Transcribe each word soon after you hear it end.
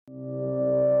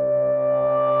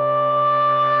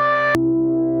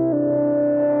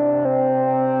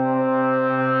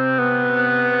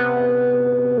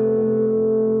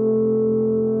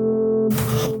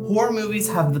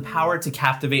have the power to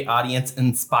captivate audience and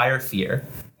inspire fear.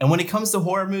 And when it comes to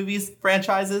horror movies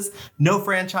franchises, no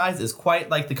franchise is quite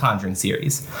like the Conjuring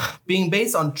series. Being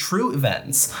based on true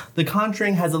events, The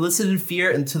Conjuring has elicited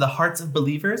fear into the hearts of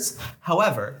believers.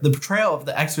 However, the portrayal of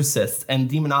the exorcist and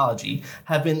demonology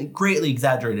have been greatly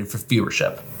exaggerated for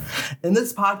viewership. In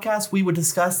this podcast, we would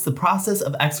discuss the process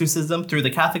of exorcism through the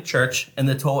Catholic Church and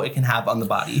the toll it can have on the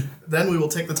body. Then we will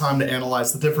take the time to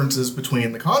analyze the differences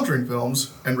between the Conjuring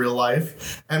films and real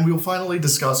life, and we will finally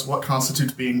discuss what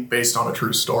constitutes being based on a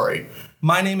true story.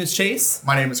 My name is Chase.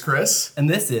 My name is Chris. And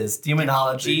this is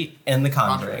Demonology and the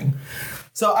Conjuring.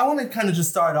 So I want to kind of just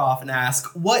start off and ask,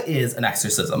 what is an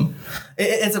exorcism?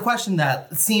 It's a question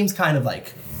that seems kind of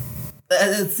like,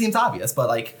 it seems obvious, but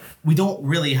like, we don't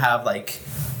really have like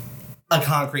a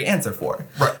concrete answer for.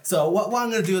 Right. So what I'm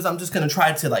going to do is I'm just going to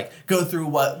try to like go through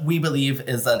what we believe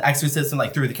is an exorcism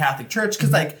like through the Catholic Church,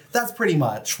 because like that's pretty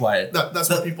much what that's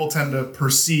what people tend to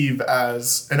perceive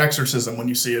as an exorcism when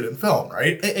you see it in film,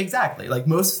 right? Exactly. Like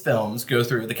most films go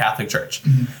through the Catholic Church.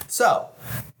 Mm-hmm. So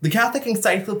the Catholic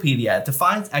Encyclopedia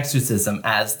defines exorcism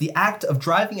as the act of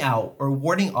driving out or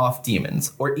warding off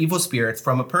demons or evil spirits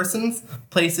from a person's,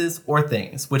 places, or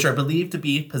things which are believed to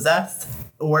be possessed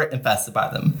or infested by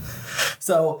them.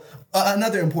 So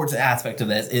another important aspect of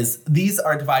this is these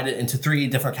are divided into 3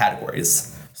 different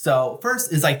categories. So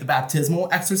first is like the baptismal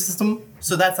exorcism.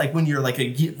 So that's like when you're like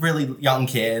a really young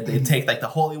kid, they take like the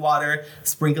holy water,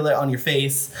 sprinkle it on your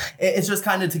face. It's just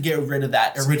kind of to get rid of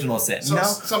that original sin, so you know?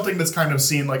 Something that's kind of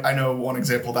seen, like I know one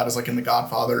example of that is like in The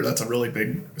Godfather. That's a really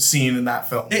big scene in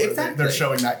that film. Exactly. They're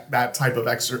showing that type of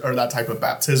that type of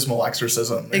baptismal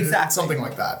exorcism. Exactly. Something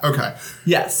like that. Okay.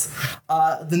 Yes.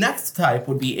 The next type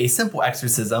would be a simple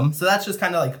exorcism. So that's just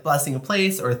kind of like blessing a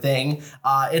place or a thing.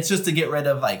 It's just to get rid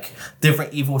of like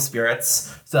different evil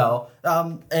spirits. So,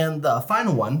 and the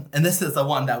final one, and this is the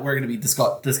one that we're going to be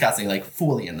discussing like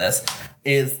fully in this,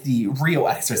 is the real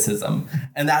exorcism.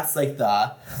 And that's like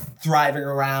the thriving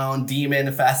around, demon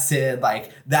infested,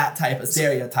 like that type of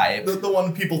stereotype. The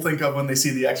one people think of when they see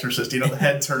The Exorcist, you know, the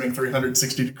head turning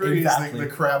 360 degrees, exactly. the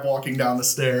crab walking down the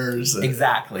stairs.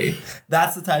 Exactly.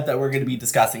 That's the type that we're going to be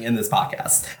discussing in this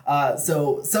podcast.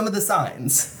 So some of the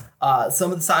signs.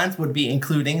 Some of the signs would be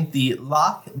including the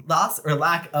loss or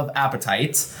lack of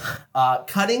appetite,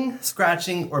 cutting,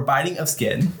 scratching, or biting of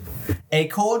skin, a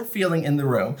cold feeling in the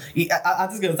room. I'm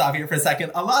just going to stop here for a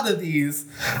second. A lot of these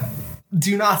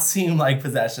do not seem like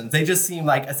possessions. They just seem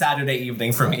like a Saturday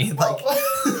evening for me.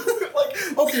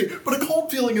 Okay, but a cold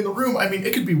feeling in the room, I mean,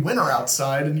 it could be winter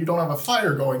outside and you don't have a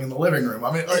fire going in the living room.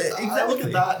 I mean, exactly. I look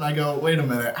at that and I go, wait a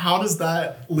minute, how does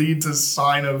that lead to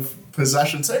sign of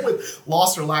possession? Same with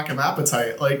loss or lack of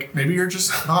appetite. Like, maybe you're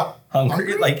just not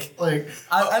hungry. Like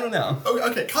I don't know.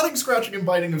 Okay, cutting, scratching, and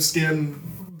biting of skin,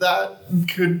 that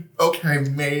could, okay,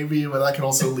 maybe, but that could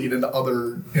also lead into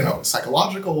other, you know,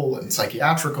 psychological and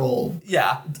psychiatrical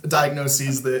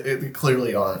diagnoses that it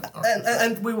clearly aren't.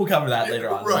 And we will cover that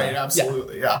later on. Right,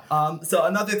 absolutely, yeah. So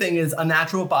another thing is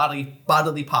unnatural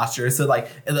bodily posture, so like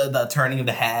the turning of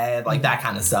the head, like that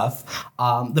kind of stuff.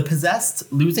 The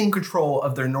possessed losing control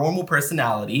of their normal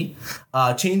personality,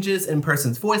 changes in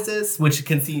person's voices, which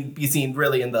can be seen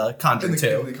really in the Conjuring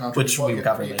 2, which we will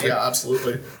cover later. Yeah,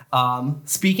 absolutely.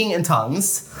 Speaking in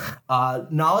tongues,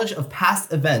 knowledge of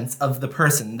past events of the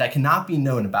person that cannot be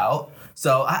known about.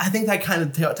 So I think that kind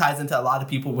of ties into a lot of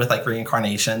people with like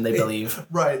reincarnation, they believe.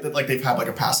 Right, that like they've had like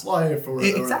a past life or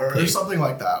something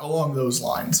like that along those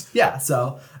lines. Yeah,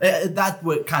 so that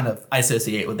would kind of I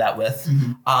associate with that with.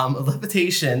 Mm-hmm.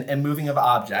 Levitation and moving of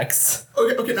objects.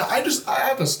 Okay, now I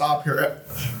have to stop here.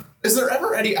 Is there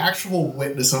ever any actual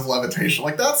witness of levitation?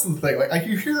 Like, that's the thing. Like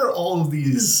you hear all of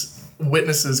these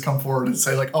witnesses come forward and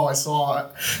say like, oh, I saw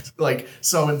like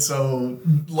so-and-so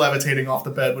levitating off the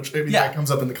bed, which maybe that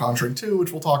comes up in The Conjuring 2,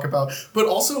 which we'll talk about, but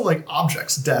also like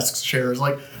objects, desks, chairs,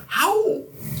 like how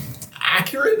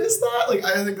accurate is that? Like,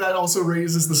 I think that also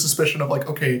raises the suspicion of like,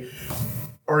 okay,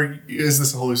 or is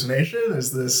this a hallucination?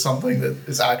 Is this something that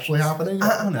is actually happening?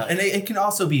 I don't know. And it can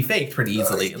also be faked pretty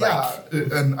easily.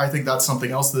 And I think that's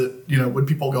something else that, you know, when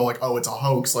people go like, oh, it's a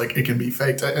hoax, like it can be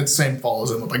faked. It same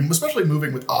follows in with like, especially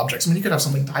moving with objects. I mean, you could have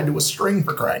something tied to a string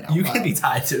for crying out loud. You can be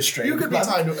tied to a string. You could be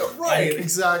tied to it. Right,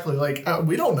 exactly. Like,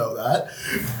 we don't know that.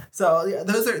 So yeah,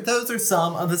 those are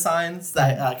some of the signs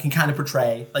that can kind of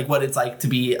portray like what it's like to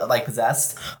be like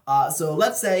possessed. So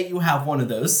let's say you have one of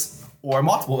those. Or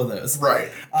multiple of those. Right.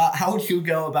 How would you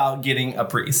go about getting a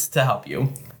priest to help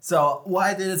you? So what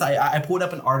I did is I pulled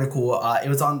up an article. It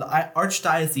was on the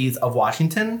Archdiocese of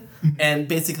Washington. Mm-hmm. And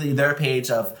basically their page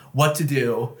of what to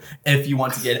do if you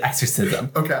want to get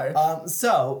exorcism. Okay.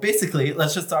 So basically,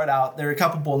 let's just start out. There are a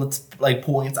couple bullets, like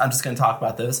points. I'm just going to talk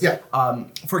about those. Yeah.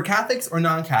 For Catholics or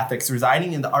non-Catholics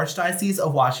residing in the Archdiocese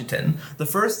of Washington, the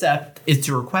first step is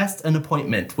to request an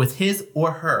appointment with his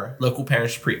or her local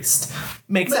parish priest.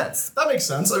 Makes sense. That makes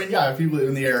sense. I mean, yeah, if you live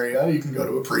in the area, you can go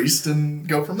to a priest and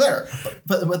go from there.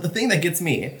 But the thing that gets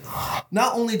me,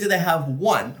 not only do they have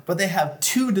one, but they have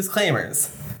two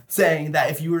disclaimers saying that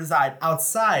if you reside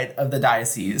outside of the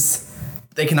diocese,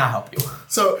 they cannot help you.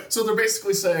 So they're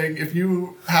basically saying if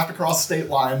you have to cross state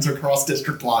lines or cross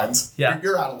district lines,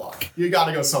 you're out of luck. You got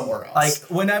to go somewhere else. Like,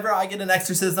 whenever I get an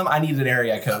exorcism, I need an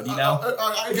area code, you know?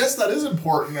 I guess that is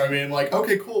important. I mean, like,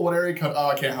 okay, cool, what area code? Oh,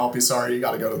 I can't help you. Sorry, you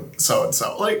got to go to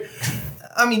so-and-so. Like,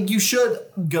 I mean, you should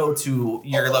go to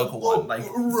your local one, like,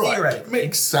 theoretically.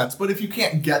 Makes sense. But if you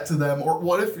can't get to them, or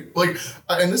what if, like,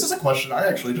 and this is a question I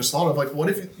actually just thought of, like, what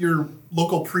if your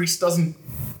local priest doesn't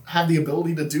have the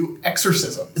ability to do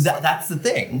exorcisms? That's the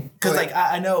thing. Because, like,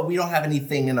 I know we don't have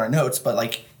anything in our notes, but,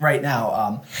 like, right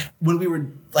now, when we were,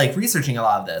 like, researching a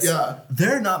lot of this,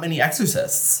 there are not many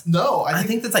exorcists. No. I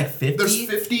think that's, like, 50. There's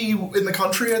 50 in the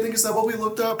country, I think. Is that what we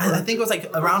looked up? I think it was, like,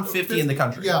 around 50 in the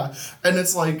country. Yeah. And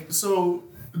it's, like, so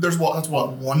there's that's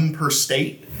one per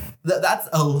state? That's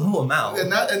a low amount.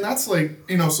 And that's, like,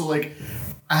 you know, so, like,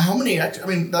 how many, I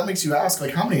mean, that makes you ask,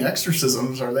 like, how many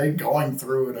exorcisms are they going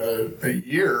through in a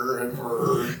year?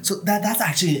 So that's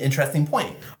actually an interesting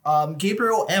point.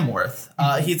 Gabriel Amworth,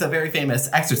 he's a very famous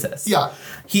exorcist. Yeah.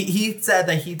 He said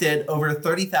that he did over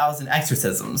 30,000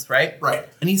 exorcisms, right? Right.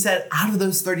 And he said out of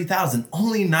those 30,000,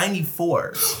 only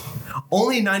 94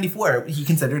 he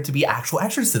considered to be actual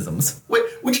exorcisms.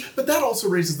 But that also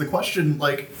raises the question,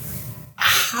 like,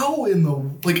 how in the,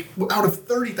 like, out of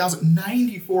 30,000,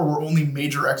 94 were only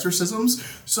major exorcisms?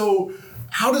 So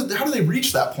how do they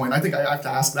reach that point? I think I have to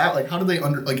ask that. Like, how do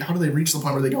they reach the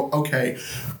point where they go, okay,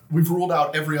 we've ruled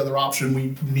out every other option,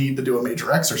 we need to do a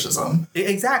major exorcism?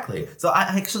 Exactly. So I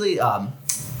actually,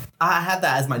 I had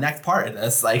that as my next part in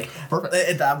this. Like,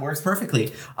 that works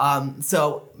perfectly.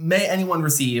 So, may anyone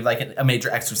receive, like, a major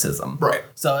exorcism? Right.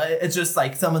 So, it's just,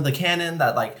 like, some of the canon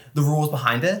that, like, the rules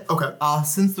behind it. Okay.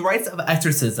 Since the rites of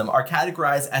exorcism are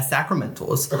categorized as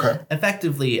sacramentals,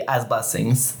 effectively as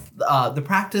blessings, the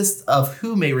practice of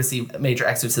who may receive major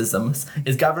exorcisms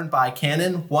is governed by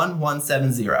Canon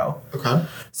 1170. Okay.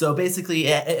 So, basically,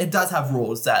 it does have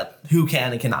rules that who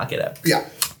can and cannot get it. Yeah.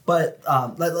 But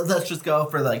let's just go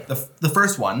for, like, the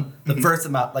first one. The first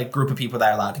amount, like, group of people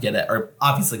that are allowed to get it are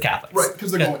obviously Catholics. Right,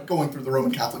 because they're going through the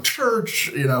Roman Catholic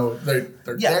Church. You know, they're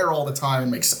there all the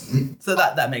time. Makes sense. So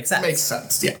that makes sense. Makes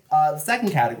sense, yeah. The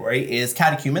second category is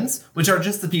catechumens, which are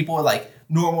just the people, like,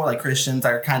 normal, like, Christians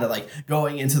that are kind of, like,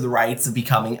 going into the rites of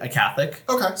becoming a Catholic.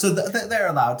 Okay. So they're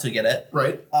allowed to get it.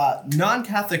 Right.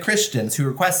 Non-Catholic Christians who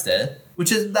request it,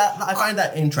 which is that I find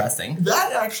that interesting.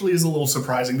 That actually is a little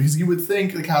surprising because you would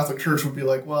think the Catholic Church would be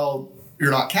like, well, you're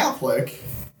not Catholic,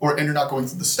 and you're not going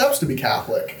through the steps to be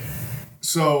Catholic.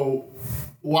 So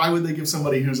why would they give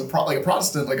somebody who's a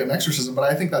Protestant, like, an exorcism? But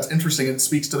I think that's interesting. It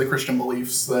speaks to the Christian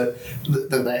beliefs that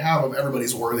they have of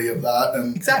everybody's worthy of that.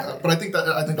 And exactly. But I think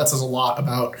that says a lot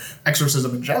about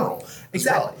exorcism in general.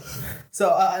 Exactly. Well. So,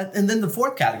 and then the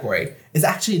fourth category is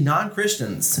actually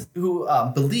non-Christians who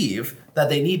believe that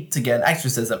they need to get an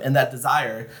exorcism and that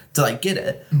desire to, like, get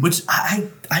it, which I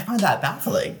find that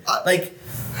baffling.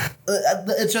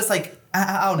 It's just like,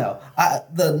 I don't know.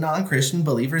 The non-Christian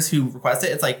believers who request it,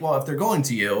 it's like, well, if they're going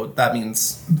to you, that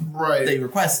means they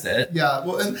request it. Yeah,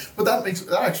 well, but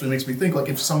that actually makes me think, like,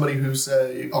 if somebody who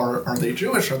say, are they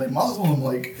Jewish, are they Muslim,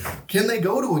 like, can they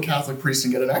go to a Catholic priest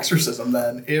and get an exorcism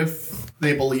then if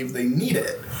they believe they need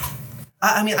it?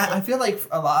 I mean, I feel like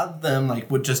a lot of them, like,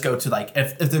 would just go to, like,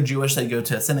 if they're Jewish, they go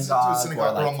to a synagogue,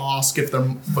 or a mosque if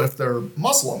they're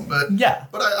Muslim. But yeah,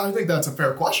 but I think that's a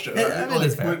fair question. It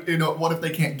is fair. You know, what if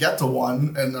they can't get to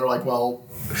one and they're like, well,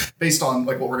 based on,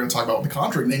 like, what we're going to talk about with the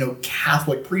Conjuring, they know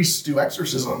Catholic priests do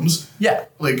exorcisms. Yeah,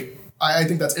 like, I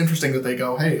think that's interesting that they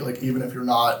go, hey, like, even if you're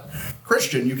not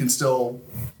Christian, you can still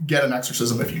get an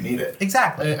exorcism if you need it.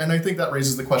 Exactly. And I think that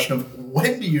raises the question of,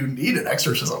 when do you need an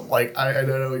exorcism? Like, I don't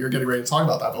know you're getting ready to talk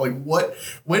about that, but, like,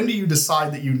 when do you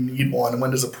decide that you need one, and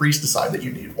when does a priest decide that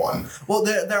you need one? Well,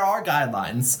 there are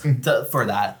guidelines for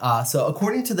that. So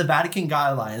according to the Vatican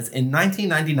guidelines in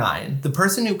 1999, the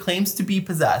person who claims to be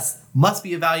possessed must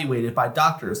be evaluated by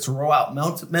doctors to rule out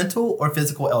mental or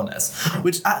physical illness,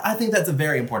 which I think that's a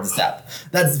very important step.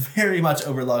 That's very much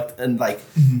overlooked in like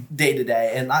day to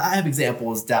day, and I have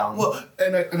examples down. Well,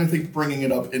 and I think bringing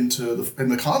it up into in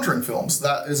the Conjuring films,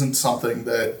 that isn't something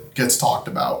that gets talked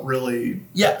about really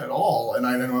at all. And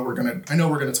I know we're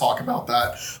gonna talk about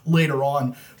that later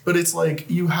on, but it's like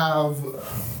you have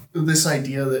this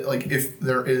idea that like if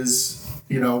there is,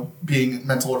 you know, being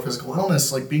mental or physical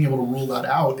illness, like being able to rule that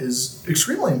out is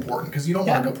extremely important, because you don't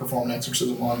want to go perform an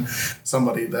exorcism on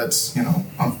somebody that's,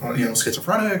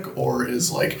 schizophrenic or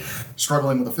is like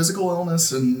struggling with a physical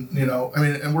illness. And,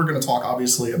 and we're going to talk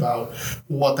obviously about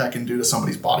what that can do to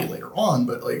somebody's body later on,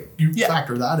 but like you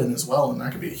factor that in as well, and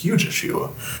that could be a huge issue.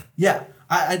 Yeah.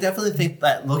 I definitely think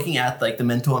that looking at like the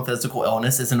mental and physical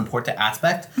illness is an important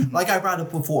aspect. Like I brought up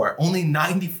before, only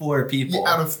 94 people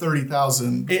out of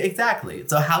 30,000. Exactly.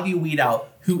 So how do you weed out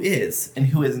who is and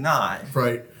who is not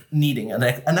needing an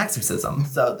exorcism?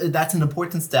 So that's an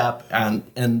important step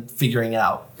and figuring it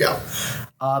out. Yeah.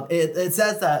 It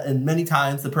says that, and many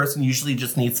times the person usually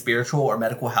just needs spiritual or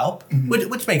medical help,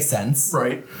 which makes sense.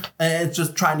 Right. And it's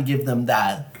just trying to give them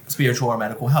that spiritual or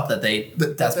medical help that they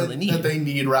desperately need. That they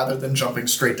need, rather than jumping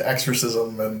straight to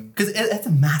exorcism. And because it's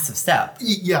a massive step.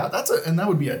 Yeah, and that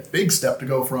would be a big step to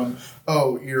go from,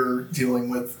 oh, you're dealing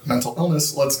with mental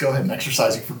illness, let's go ahead and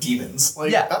exorcise you for demons.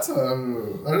 Like, that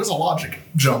is a logic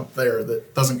jump there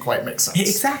that doesn't quite make sense.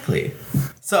 Exactly.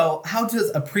 So how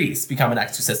does a priest become an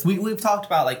exorcist? We've talked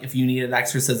about like if you need an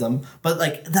exorcism, but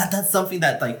like that's something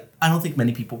that like I don't think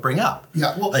many people bring up.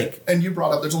 Yeah, well, like, and you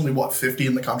brought up there's only 50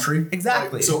 in the country.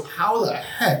 Exactly. Like, so how the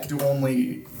heck do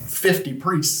only 50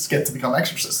 priests get to become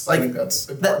exorcists? I think that's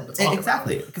important to talk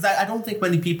exactly, because I don't think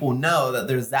many people know that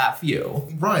there's that few.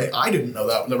 Right, I didn't know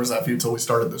that there was that few until we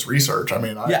started this research. I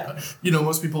mean,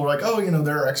 most people are like, oh,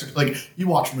 there are exorcists. Like, you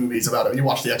watch movies about it, you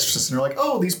watch The Exorcist, and you're like,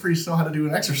 oh, these priests know how to do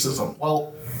an exorcism.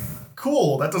 Well,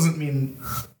 cool. That doesn't mean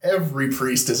every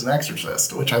priest is an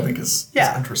exorcist, which I think is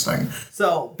interesting.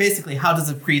 So basically, how does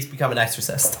a priest become an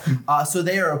exorcist? So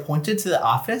they are appointed to the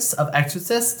office of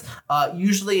exorcist.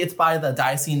 Usually it's by the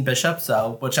diocesan bishop,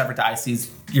 so whichever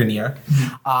diocese you're near.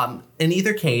 In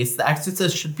either case, the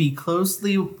exorcist should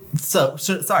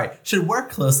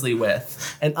work closely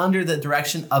with and under the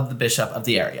direction of the bishop of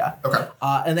the area. Okay.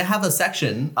 And they have a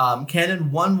section,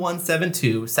 Canon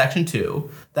 1172, Section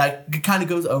 2, that kind of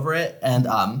goes over it and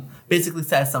basically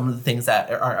says some of the things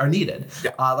that are needed.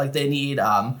 Yeah. Like they need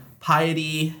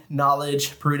piety,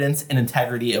 knowledge, prudence, and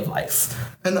integrity of life.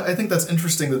 And I think that's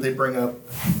interesting that they bring up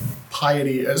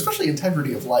piety, especially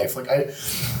integrity of life. Like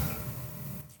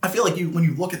I feel like when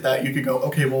you look at that, you could go,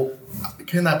 okay, well,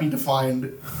 can that be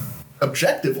defined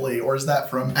objectively, or is that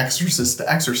from exorcist to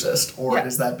exorcist, or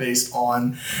is that based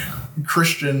on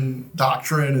Christian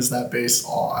doctrine? Is that based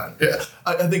on?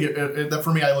 I think that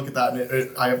for me, I look at that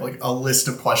and I have like a list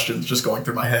of questions just going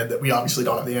through my head that we obviously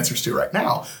don't have the answers to right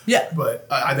now. Yeah, but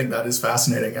I think that is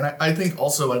fascinating, and I think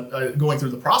also going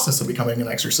through the process of becoming an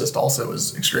exorcist also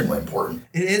is extremely important.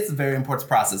 It is a very important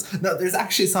process. No, there's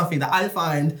actually something that I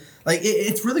find like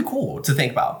it's really cool to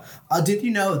think about. Did you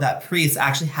know that priests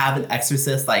actually have an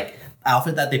exorcist like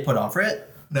outfit that they put on for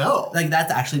it? No. Like,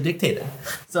 that's actually dictated.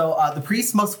 So, the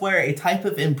priest must wear a type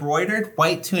of embroidered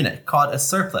white tunic called a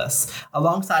surplice,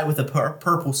 alongside with a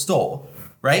purple stole,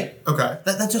 right? Okay.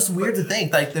 That's just weird to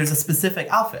think, like, there's a specific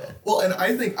outfit. Well, and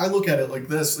I think, I look at it like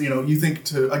this, you think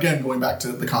to, again, going back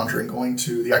to The Conjuring, going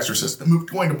to The Exorcist,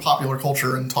 going to popular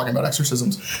culture and talking about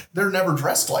exorcisms, they're never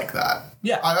dressed like that.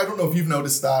 Yeah. I don't know if you've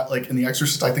noticed that, like, in The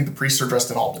Exorcist, I think the priests are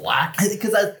dressed in all black.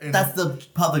 Because that's the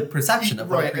public perception of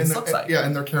what a priest looks like. Yeah,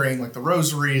 and they're carrying, like, the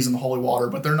rosaries and the holy water,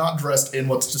 but they're not dressed in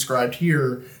what's described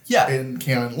here in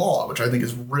canon law, which I think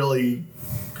is really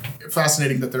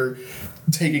fascinating that they're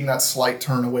taking that slight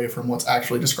turn away from what's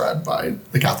actually described by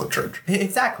the Catholic Church.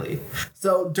 Exactly.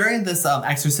 So during this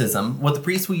exorcism, what the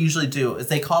priests will usually do is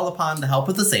they call upon the help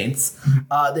of the saints,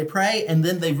 they pray, and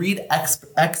then they read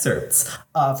excerpts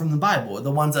from the Bible,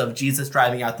 the ones of Jesus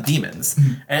driving out the demons.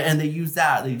 And they use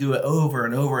that, they do it over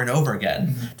and over and over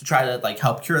again to try to like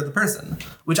help cure the person,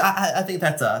 which I think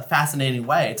that's a fascinating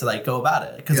way to like go about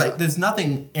it. Because like there's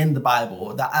nothing in the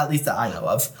Bible, that at least that I know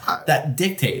of, that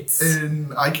dictates.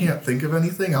 And I can't think of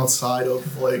anything outside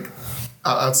of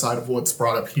what's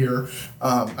brought up here.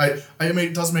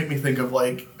 It does make me think of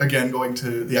like, again, going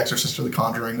to The Exorcist or The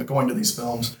Conjuring, going to these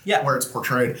films where it's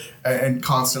portrayed and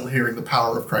constantly hearing the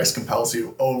power of Christ compels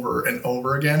you over and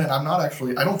over again. And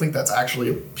I don't think that's actually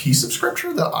a piece of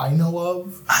scripture that I know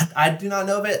of. I do not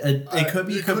know of it. It could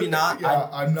be, could be not. Yeah,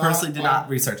 I personally did not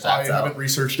research that. I haven't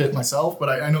researched it myself, but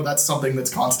I know that's something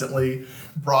that's constantly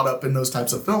brought up in those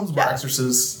types of films where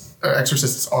exorcists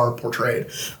exorcists are portrayed,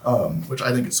 which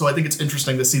I think it's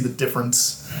interesting to see the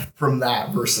difference from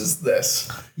that versus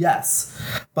this. Yes,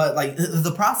 but like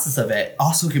the process of it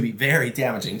also can be very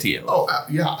damaging to you. Oh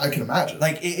yeah, I can imagine.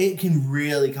 Like it can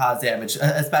really cause damage,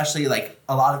 especially like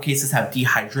a lot of cases have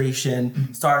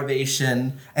dehydration,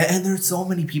 starvation, and there's so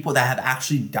many people that have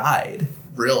actually died.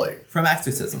 Really? From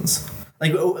exorcisms.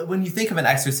 Like when you think of an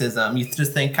exorcism, you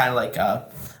just think kind of like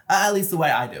at least the way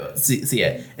I do it, see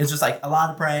it. It's just like a lot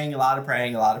of praying, a lot of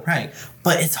praying, a lot of praying.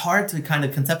 But it's hard to kind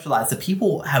of conceptualize that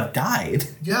people have died.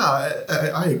 Yeah,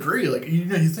 I agree. Like, you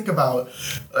know, you think about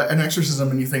an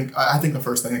exorcism and you think, I think the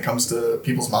first thing that comes to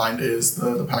people's mind is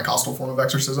the Pentecostal form of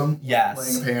exorcism. Yes.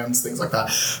 Laying of hands, things like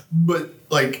that. But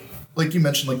like you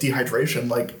mentioned, like dehydration,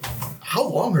 like how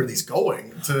long are these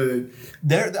going to...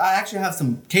 I actually have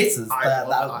some cases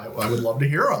I would love to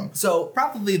hear them. So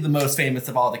probably the most famous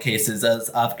of all the cases is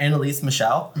of Anneliese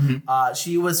Michel. Mm-hmm.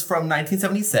 She was from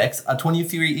 1976, a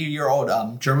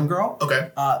 23-year-old German girl. Okay.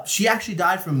 She actually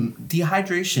died from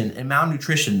dehydration and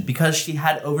malnutrition because she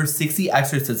had over 60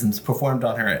 exorcisms performed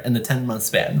on her in the 10-month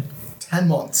span. 10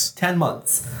 months. 10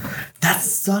 months. That's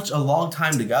such a long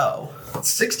time to go.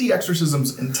 60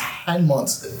 exorcisms in 10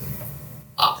 months.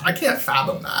 I can't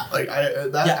fathom that. Like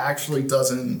actually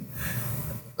doesn't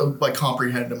like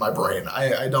comprehend in my brain.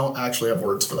 I don't actually have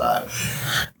words for that.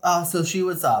 So she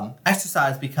was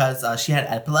exorcised because she had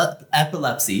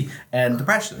epilepsy and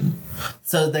depression.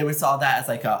 So they saw that as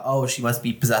like, she must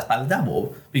be possessed by the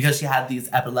devil because she had these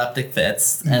epileptic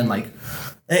fits. Mm-hmm. And like,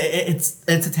 it's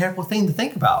a terrible thing to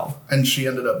think about. And she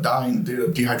ended up dying due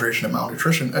to dehydration and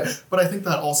malnutrition. But I think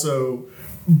that also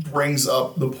brings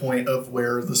up the point of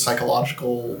where the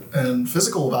psychological and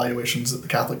physical evaluations that the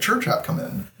Catholic Church have come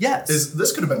in. Yes.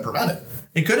 This could have been prevented.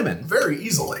 It could have been. Very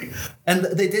easily. And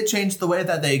they did change the way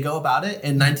that they go about it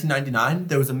in 1999.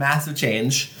 There was a massive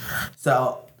change.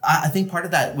 So I think part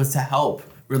of that was to help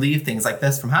relieve things like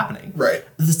this from happening. Right.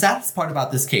 The saddest part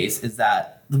about this case is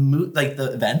that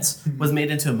the event was made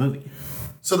into a movie.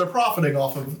 So they're profiting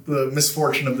off of the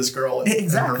misfortune of this girl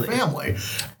and her family.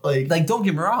 Like don't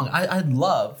get me wrong, I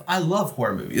love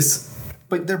horror movies,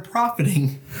 but they're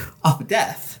profiting off of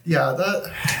death. Yeah,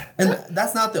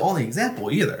 that's not the only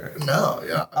example either. No,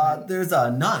 yeah. There's a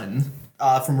nun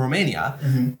from Romania.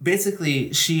 Mm-hmm.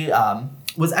 Basically, she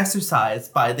was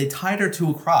exorcised they tied her to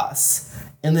a cross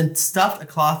and then stuffed a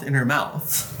cloth in her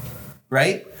mouth,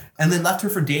 right? And then left her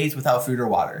for days without food or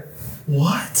water.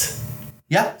 What?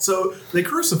 Yeah. So they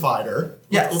crucified her.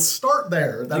 Yes. Let's start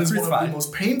there. That is one of the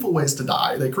most painful ways to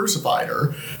die. They crucified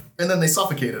her, and then they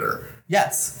suffocated her.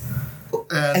 Yes.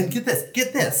 And get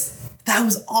this. That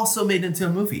was also made into a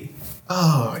movie.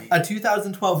 Oh. A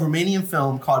 2012 Romanian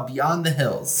film called Beyond the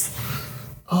Hills.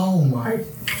 Oh my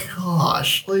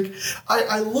gosh. Like,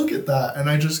 I look at that and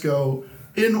I just go,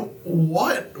 in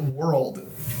what world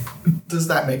does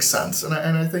that make sense? And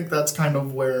I think that's kind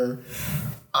of where...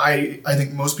 I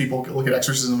think most people look at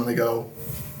exorcism and they go,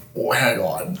 oh, hang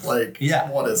on,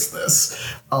 what is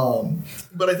this?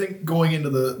 But I think going into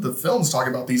the films,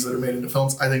 talking about these that are made into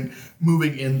films, I think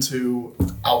moving into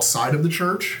outside of the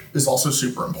church is also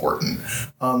super important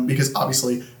because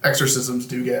obviously exorcisms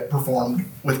do get performed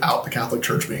without the Catholic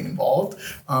Church being involved.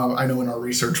 I know in our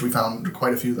research we found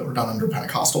quite a few that were done under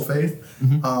Pentecostal faith.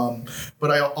 Mm-hmm.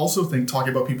 But I also think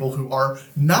talking about people who are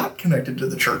not connected to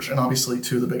the church, and obviously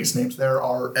two of the biggest names there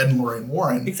are Ed and Lorraine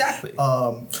Warren. Exactly.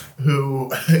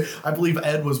 Who I believe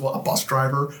Ed was a bus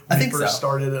driver when he first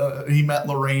started. He met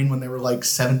Lorraine when they were like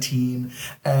 17,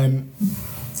 and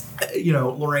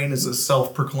Lorraine is a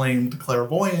self-proclaimed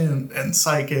clairvoyant and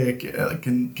psychic,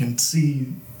 can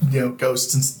see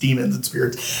ghosts and demons and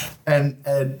spirits, and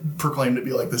Ed proclaimed to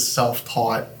be like this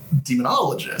self-taught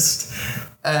demonologist.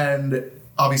 And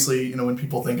obviously, when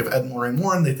people think of Ed and Lorraine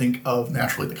Warren, they think of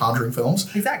naturally the Conjuring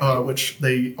films, exactly, which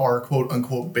they are quote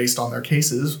unquote based on their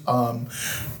cases.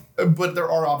 But there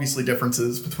are obviously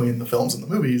differences between the films and the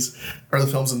movies, or the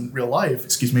films in real life,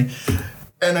 excuse me.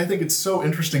 And I think it's so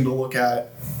interesting to look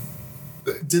at,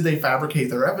 did they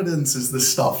fabricate their evidence? Is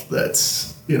this stuff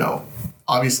that's,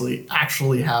 obviously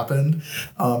actually happened?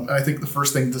 And I think the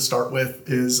first thing to start with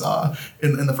is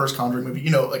in the first Conjuring movie,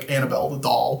 like Annabelle, the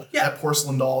doll, that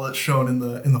porcelain doll that's shown in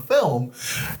the film.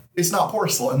 It's not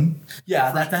porcelain.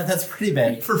 Yeah, that's pretty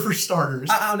big. For starters.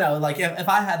 I don't know. Like, if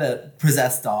I had a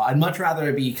possessed doll, I'd much rather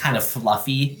it be kind of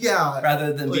fluffy. Yeah.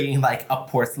 Rather than being like a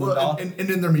porcelain doll. And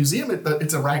in their museum,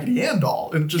 it's a Raggedy Ann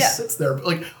doll. And it just sits there.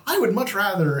 But, I would much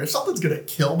rather, if something's going to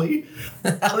kill me...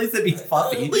 at least it'd be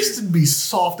fluffy. At least it'd be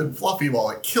soft and fluffy while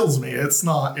it kills me. It's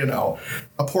not,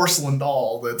 a porcelain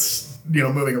doll that's...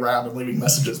 moving around and leaving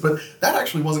messages. But that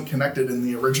actually wasn't connected in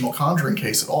the original Conjuring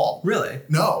case at all. Really?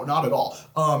 No, not at all.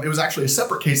 It was actually a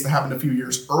separate case that happened a few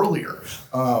years earlier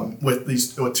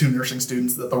with two nursing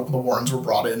students that the Warrens were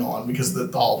brought in on because the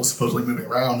doll was supposedly moving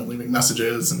around and leaving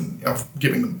messages and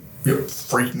giving them,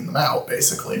 freaking them out,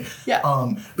 basically. Yeah.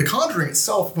 The Conjuring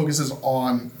itself focuses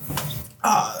on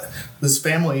this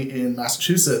family in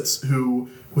Massachusetts who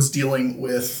was dealing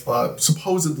with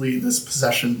supposedly this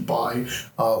possession by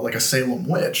like a Salem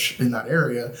witch in that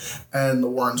area, and the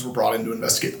Warrens were brought in to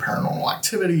investigate the paranormal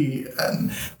activity,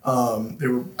 and they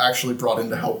were actually brought in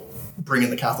to help bring in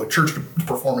the Catholic Church to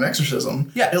perform an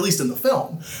exorcism. Yeah. At least in the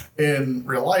film. In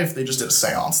real life, they just did a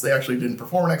seance. They actually didn't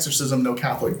perform an exorcism. No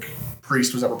Catholic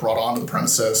priest was ever brought onto the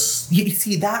premises. You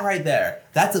see that right there?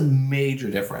 That's a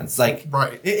major difference. Like,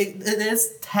 right. It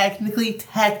is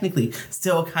technically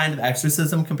still a kind of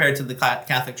exorcism compared to the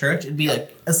Catholic Church. It'd be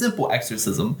like a simple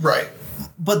exorcism. Right.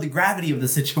 But the gravity of the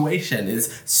situation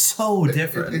is so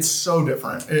different. It's so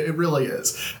different. It really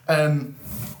is.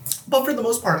 But for the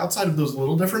most part, outside of those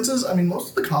little differences, I mean, most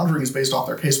of The Conjuring is based off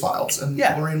their case files. And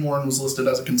Lorraine Warren was listed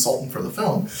as a consultant for the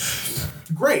film.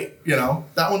 Great,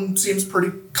 that one seems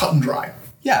pretty cut and dry.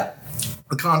 Yeah.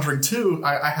 The Conjuring 2,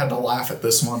 I had to laugh at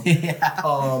this one. Yeah.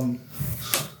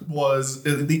 Was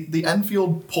the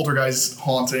Enfield poltergeist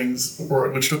hauntings,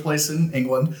 which took place in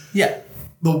England. Yeah.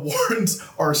 The Warrens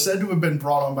are said to have been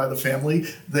brought on by the family.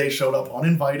 They showed up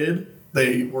uninvited.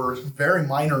 They were very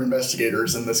minor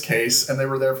investigators in this case, and they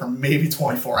were there for maybe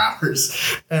 24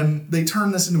 hours. And they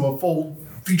turned this into a full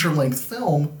feature-length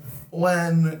film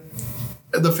when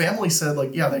the family said,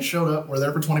 like, yeah, they showed up, were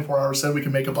there for 24 hours, said we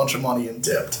could make a bunch of money, and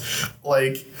dipped.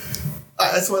 Like,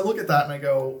 so I look at that and I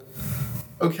go,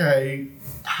 okay,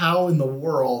 how in the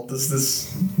world does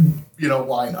this,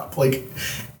 line up? Like,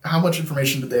 how much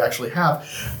information did they actually have?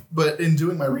 But in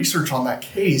doing my research on that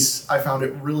case, I found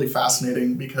it really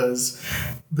fascinating because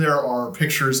there are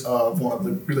pictures of one of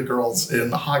the girls in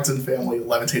the Hodgson family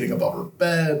levitating above her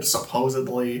bed,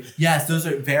 supposedly. Yes, those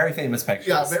are very famous pictures.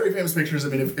 Yeah, very famous pictures. I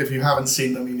mean, if you haven't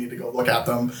seen them, you need to go look at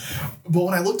them. But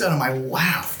when I looked at them, I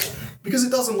laughed. Because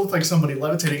it doesn't look like somebody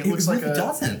levitating. It looks like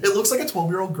It looks like a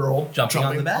 12-year-old girl jumping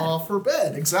on the bed. Off her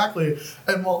bed. Exactly.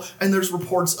 And there's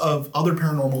reports of other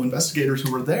paranormal investigators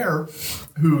who were there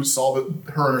who saw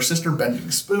her and her sister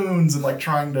bending spoons and like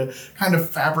trying to kind of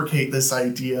fabricate this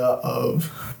idea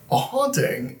of a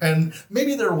haunting. And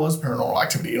maybe there was paranormal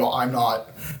activity. I'm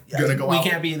not going to go out. We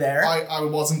can't be there. I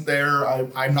wasn't there.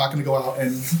 I'm not going to go out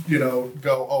and,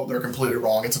 go, oh, they're completely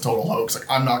wrong. It's a total hoax. Like,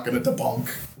 I'm not going to debunk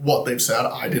what they've said.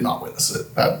 I did not witness it.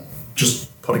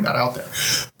 Just putting that out there.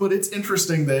 But it's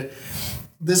interesting that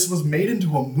this was made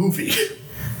into a movie.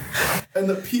 And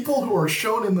the people who are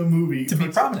shown in the movie... To be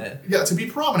prominent. Yeah, to be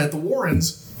prominent. The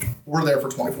Warrens were there for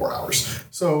 24 hours.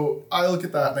 So I look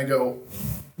at that and I go...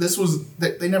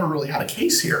 They never really had a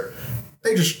case here.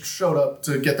 They just showed up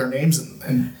to get their names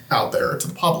and out there to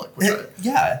the public.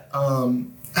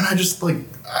 And I just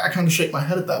I kind of shake my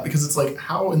head at that because it's like,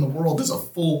 how in the world does a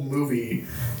full movie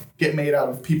get made out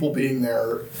of people being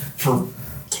there for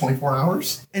 24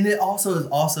 hours? And it is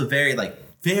also very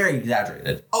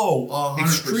exaggerated. Oh,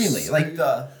 extremely. Like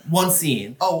the one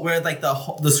scene where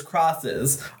the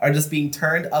crosses are just being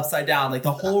turned upside down, like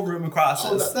the whole room of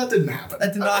crosses. Oh, that didn't happen.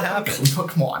 That did not happen.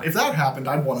 Come on. If that happened,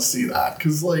 I'd want to see that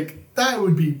because that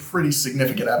would be pretty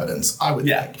significant evidence, I would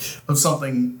think, of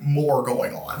something more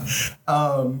going on.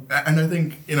 And I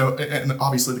think, and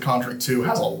obviously The Conjuring 2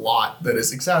 has a lot that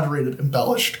is exaggerated,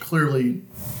 embellished, clearly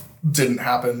didn't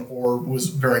happen or was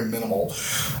very minimal.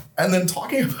 And then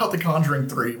talking about The Conjuring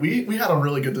 3, we had a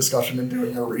really good discussion in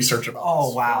doing our research about this.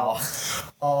 Oh, wow.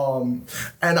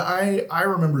 And I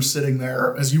remember sitting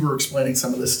there as you were explaining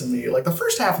some of this to me. Like, the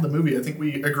first half of the movie, I think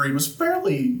we agreed, was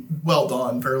fairly well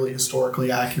done, fairly historically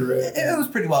accurate. It was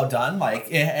pretty well done. Like,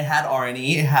 it had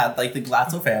Arnie, it had, the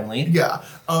Glatzel family. Yeah.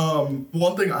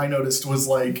 One thing I noticed was,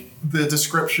 the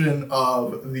description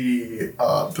of the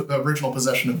original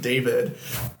possession of David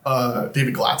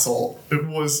Glatzel, it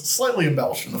was slightly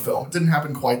embellished in the film. It didn't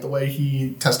happen quite the way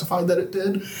he testified that it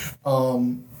did.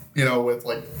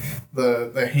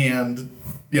 With the hand,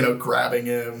 grabbing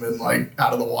him and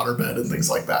out of the waterbed and things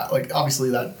like that. Obviously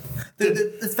that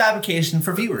it's fabrication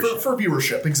for viewership. For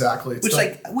viewership, exactly. Which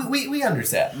we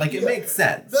understand. It makes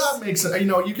sense. That makes sense.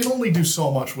 You can only do so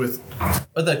much with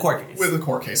the court case. With the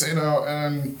court case,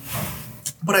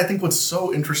 but I think what's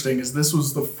so interesting is this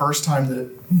was the first time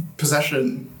that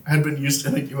possession had been used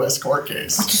in a U.S. court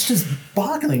case. Which is just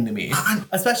boggling to me.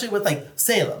 Especially with,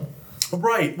 Salem.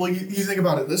 Right. Well, you think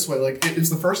about it this way. It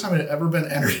was the first time it had ever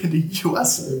been entered into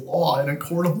U.S. law, in a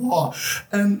court of law.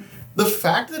 And the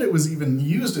fact that it was even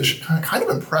used is kind of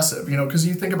impressive, because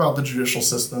you think about the judicial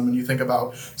system and you think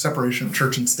about separation of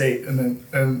church and state, and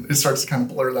it starts to kind of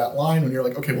blur that line when you're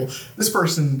like, okay, well, this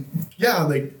person,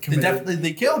 they committed,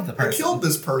 they killed the person. They killed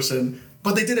this person,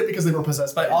 but they did it because they were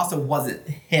possessed. But also wasn't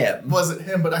him. Wasn't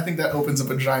him, but I think that opens up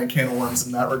a giant can of worms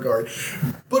in that regard.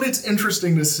 But it's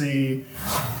interesting to see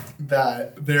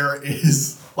that there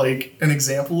is like an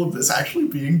example of this actually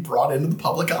being brought into the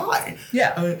public eye.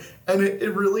 Yeah. And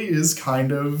it really is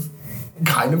kind of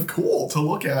cool to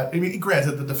look at. I mean,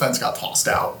 granted, the defense got tossed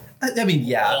out. I mean,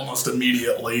 yeah. Almost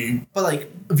immediately. But,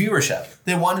 like, viewership.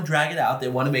 They want to drag it out. They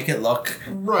want to make it look...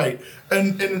 Right.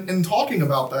 And in talking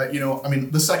about that, I mean,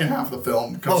 the second half of the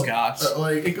film... Oh, gosh.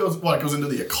 It goes into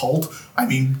the occult. I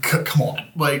mean, come on.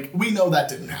 Like, we know that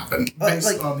didn't happen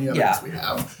based on the evidence we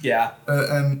have. Yeah.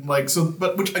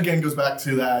 But which, again, goes back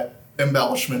to that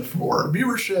embellishment for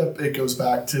viewership. It goes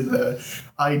back to the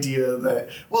idea that,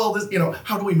 well, this,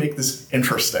 how do we make this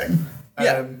interesting?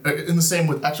 Yeah. In the same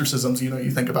with exorcisms, you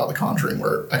think about The Conjuring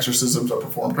where exorcisms are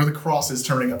performed, or the cross is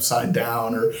turning upside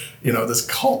down, or, this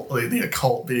cult, the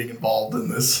occult being involved in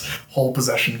this whole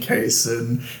possession case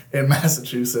in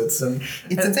Massachusetts. And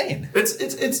it's insane.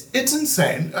 It's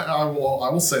insane. I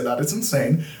will say that. It's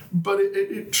insane. But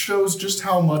it shows just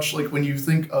how much, like, when you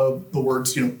think of the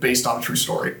words, based on a true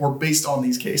story or based on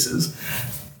these cases,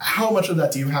 how much of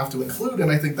that do you have to include?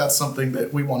 And I think that's something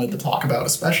that we wanted to talk about,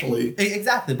 especially.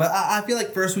 Exactly. But I feel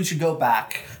like first we should go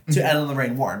back to Ed and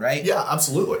Lorraine Warren, right? Yeah,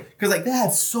 absolutely. Because, like, they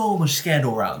had so much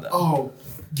scandal around them. Oh,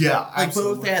 yeah, like,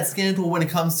 absolutely. both they had scandal when it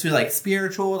comes to, like,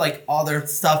 spiritual, like, all their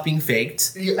stuff being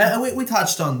faked. Yeah. And we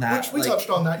touched on that. We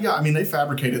touched on that. Yeah, I mean, they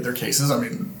fabricated their cases. I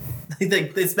mean...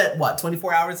 they spent,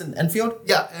 24 hours in Enfield?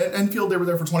 Yeah, in Enfield, they were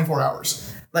there for 24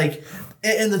 hours. Like,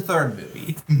 in the third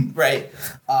movie, right?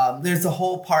 There's a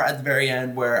whole part at the very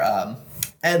end where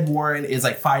Ed Warren is,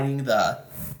 like, fighting the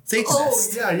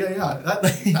Satanist. Oh, yeah.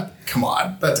 That, come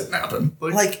on. That didn't happen.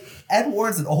 Like, Ed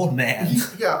Warren's an old man.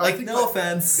 I think no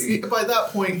offense. By that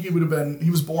point, he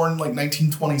was born, like,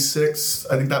 1926.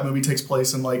 I think that movie takes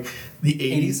place in, like, the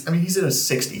 80s. I mean, he's in his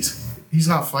 60s. He's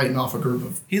not fighting off a group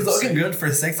of... He's looking good for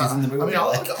 60s in the movie. I mean,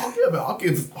 I'll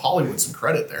give Hollywood some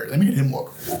credit there. They made him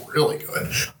look really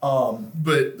good.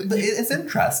 But it's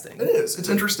interesting. It is. It's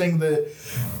interesting that,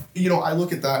 I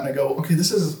look at that and I go, okay,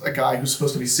 this is a guy who's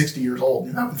supposed to be 60 years old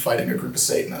and having fighting a group of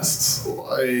Satanists.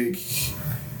 Like,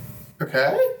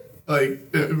 okay? Like,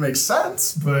 it makes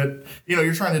sense, but,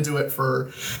 you're trying to do it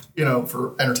for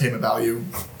entertainment value.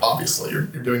 Obviously, you're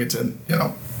doing it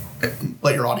to,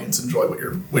 let your audience enjoy what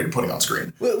you're putting on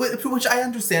screen. Which I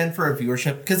understand for a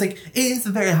viewership, because, like, it is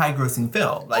a very high-grossing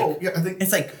film. Like, I think...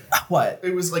 It's like, what?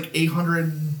 It was like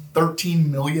 $813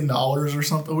 million or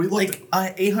something. We like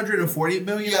 $840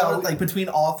 million, like, between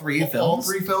all three films? All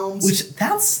three films. Which,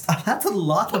 that's a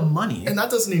lot of money. And that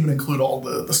doesn't even include all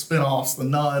the spin-offs, The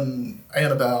Nun,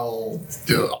 Annabelle,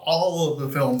 all of the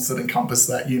films that encompass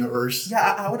that universe.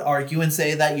 Yeah, I would argue and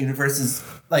say that universe is,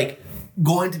 like...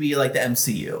 going to be like the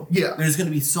MCU. Yeah. There's going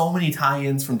to be so many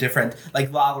tie-ins from different, like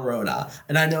La Llorona.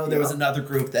 And I know there was another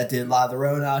group that did La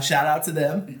Llorona. Shout out to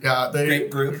them. Yeah,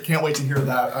 great group. Can't wait to hear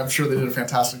that. I'm sure they did a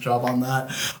fantastic job on that.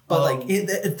 But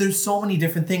there's so many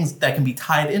different things that can be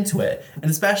tied into it. And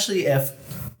especially if,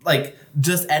 like,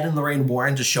 just Ed and Lorraine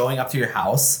Warren just showing up to your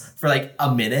house for, like,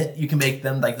 a minute, you can make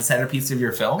them, like, the centerpiece of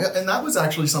your film. And that was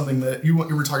actually something that you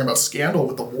were talking about scandal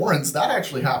with the Warrens. That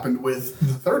actually happened with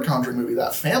the third Conjuring movie.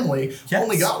 That family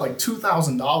only got, like,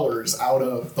 $2,000 out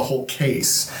of the whole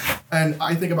case. And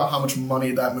I think about how much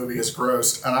money that movie has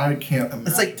grossed, and I can't imagine.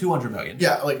 It's like $200 million.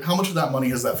 Yeah, like, how much of that money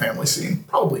has that family seen?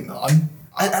 Probably none.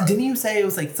 Didn't you say it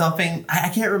was like something? I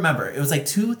can't remember. It was like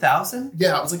 $2,000.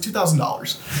 Yeah, it was like $2,000.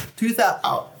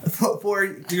 $2,000 for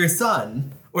your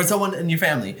son or someone in your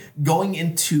family going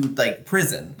into, like,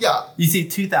 prison. Yeah, you see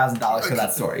 $2,000 for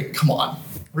that story. Come on,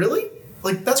 really?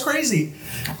 Like, that's crazy.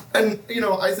 And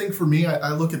I think for me,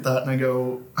 I look at that and I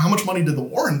go, how much money did the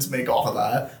Warrens make off of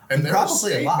that? And their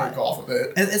estate make off of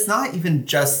it. And it's not even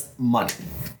just money.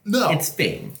 No, it's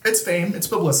fame. It's fame. It's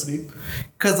publicity.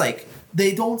 Because, like,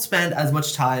 they don't spend as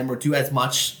much time or do as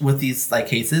much with these, like,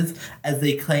 cases as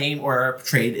they claim or are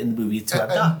portrayed in the movie to have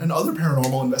done. And other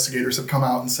paranormal investigators have come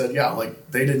out and said, yeah,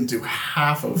 like, they didn't do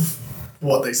half of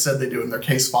what they said they do in their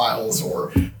case files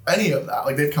or any of that.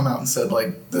 Like, they've come out and said,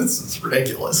 like, this is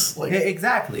ridiculous. Like,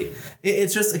 exactly.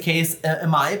 It's just a case, in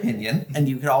my opinion, and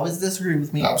you could always disagree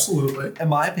with me. Absolutely. In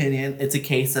my opinion, it's a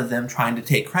case of them trying to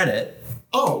take credit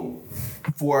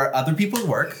for other people's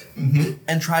work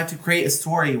and try to create a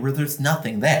story where there's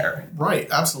nothing there. Right,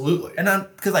 absolutely. And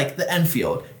because, like, the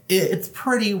Enfield, it's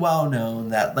pretty well known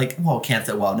that, like, well, can't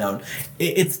say well known.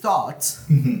 It's thought,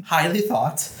 highly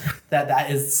thought, that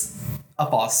is a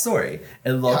false story.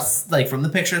 It looks like, from the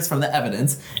pictures, from the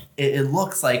evidence, it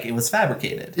looks like it was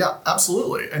fabricated. Yeah,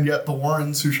 absolutely. And yet the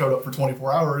Warrens, who showed up for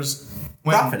 24 hours,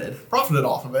 profited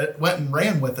off of it, went and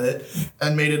ran with it,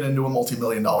 and made it into a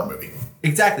multi-million-dollar movie.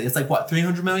 Exactly. It's like, what,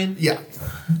 $300 million? Yeah.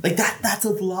 Like, that's a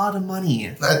lot of money.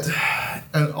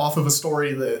 And off of a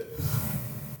story that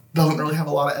doesn't really have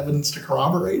a lot of evidence to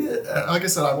corroborate it. Like I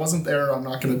said, I wasn't there. I'm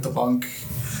not going to debunk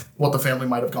what the family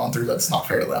might have gone through. That's not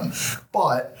fair to them.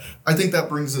 But I think that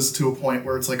brings us to a point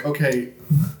where it's like, okay,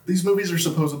 these movies are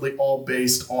supposedly all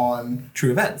based on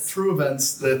true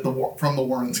events that from the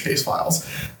Warrens case files.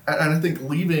 And I think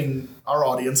leaving our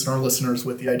audience and our listeners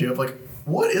with the idea of, like,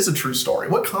 what is a true story?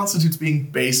 What constitutes being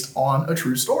based on a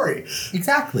true story?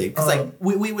 Exactly. Because, like,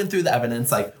 we went through the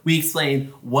evidence. Like, we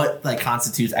explained what, like,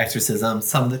 constitutes exorcism,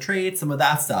 some of the traits, some of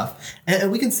that stuff.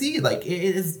 And we can see, like,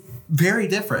 it is very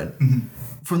different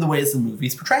from the ways the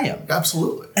movies portray them.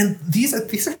 Absolutely. And these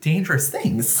are dangerous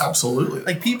things. Absolutely.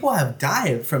 Like, people have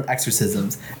died from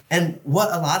exorcisms. And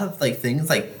what a lot of, like, things,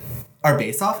 like, are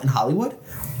based off in Hollywood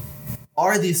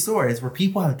are these stories where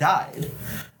people have died.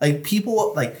 Like,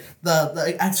 people, like,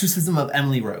 the exorcism of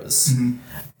Emily Rose.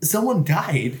 Someone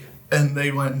died. And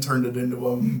they went and turned it into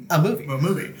a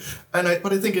movie. But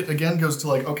I think it, again, goes to,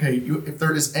 like, okay, if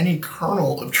there is any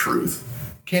kernel of truth,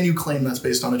 can you claim that's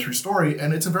based on a true story?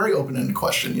 And it's a very open-ended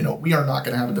question. You know, we are not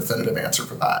going to have a definitive answer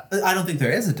for that. I don't think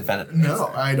there is a definitive answer. No,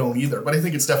 I don't either. But I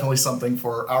think it's definitely something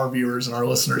for our viewers and our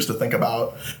listeners to think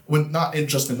about, when not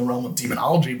just in the realm of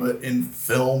demonology, but in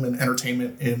film and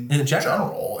entertainment in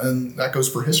general. And that goes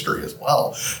for history as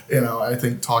well. You know, I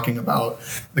think talking about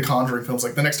the Conjuring films,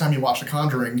 like, the next time you watch The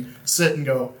Conjuring, sit and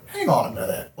go, hang on a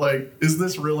minute. Like, is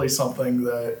this really something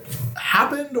that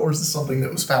happened, or is this something that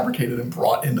was fabricated and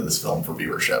brought into this film for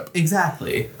viewership?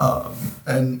 Exactly.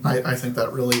 And I think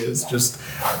that really is just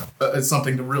it's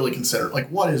something to really consider. Like,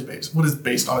 what is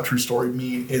based on a true story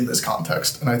mean in this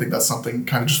context? And I think that's something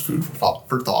kind of just food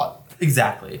for thought.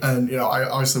 Exactly. And, you know, I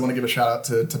obviously want to give a shout out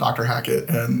to Dr. Hackett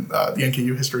and the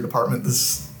NKU History Department.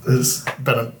 This has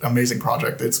been an amazing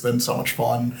project. It's been so much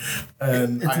fun.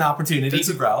 And it's an opportunity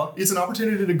to grow. It's an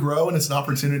opportunity to grow, and it's an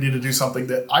opportunity to do something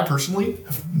that I personally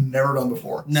have never done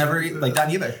before. Never like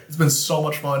that either. It's been so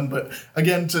much fun. But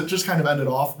again, to just kind of end it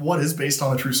off, what is based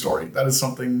on a true story? That is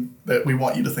something that we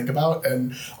want you to think about.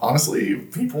 And honestly,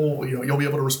 people, you know, you'll be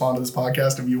able to respond to this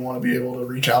podcast if you want to be able to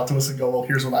reach out to us and go, well,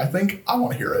 here's what I think. I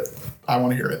want to hear it.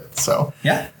 So,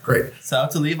 yeah. Great. So,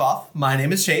 to leave off, my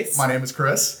name is Chase. My name is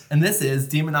Chris. And this is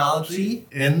Demonology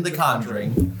in The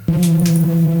Conjuring.